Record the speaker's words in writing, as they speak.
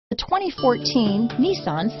2014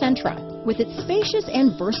 Nissan Sentra. With its spacious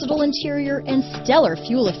and versatile interior and stellar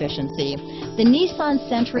fuel efficiency, the Nissan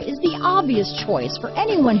Sentra is the obvious choice for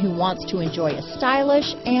anyone who wants to enjoy a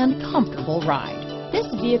stylish and comfortable ride. This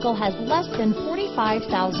vehicle has less than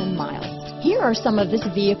 45,000 miles. Here are some of this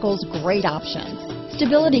vehicle's great options: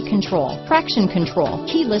 stability control, traction control,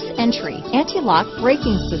 keyless entry, anti-lock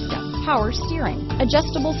braking system, power steering,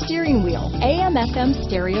 adjustable steering wheel, AM/FM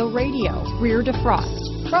stereo radio, rear defrost,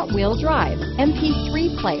 front wheel drive,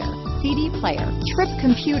 MP3 player, CD player, trip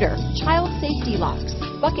computer, child safety locks,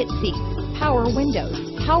 bucket seats, power windows,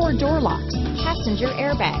 power door locks, passenger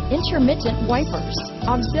airbag, intermittent wipers,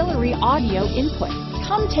 auxiliary audio input.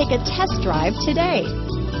 Come take a test drive today.